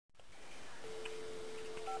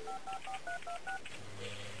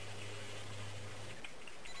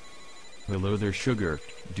Hello there, sugar.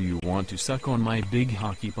 Do you want to suck on my big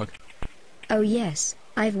hockey puck? Oh yes,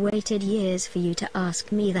 I've waited years for you to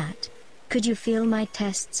ask me that. Could you feel my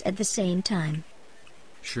tests at the same time?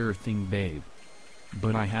 Sure thing, babe.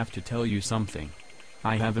 But I have to tell you something.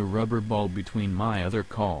 I have a rubber ball between my other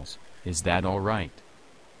calls. Is that alright?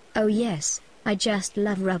 Oh yes, I just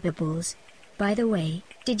love rubber balls. By the way,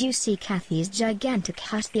 did you see Kathy's gigantic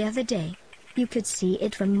house the other day? You could see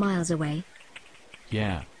it from miles away.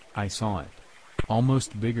 Yeah, I saw it.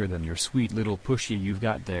 Almost bigger than your sweet little pushy you've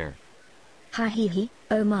got there. Ha hee hee.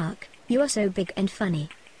 Oh Mark, you're so big and funny.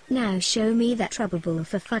 Now show me that rubber ball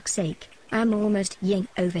for fuck's sake. I'm almost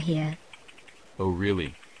yanked over here. Oh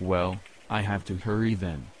really? Well, I have to hurry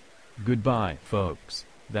then. Goodbye, folks.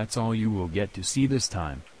 That's all you will get to see this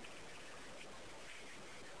time.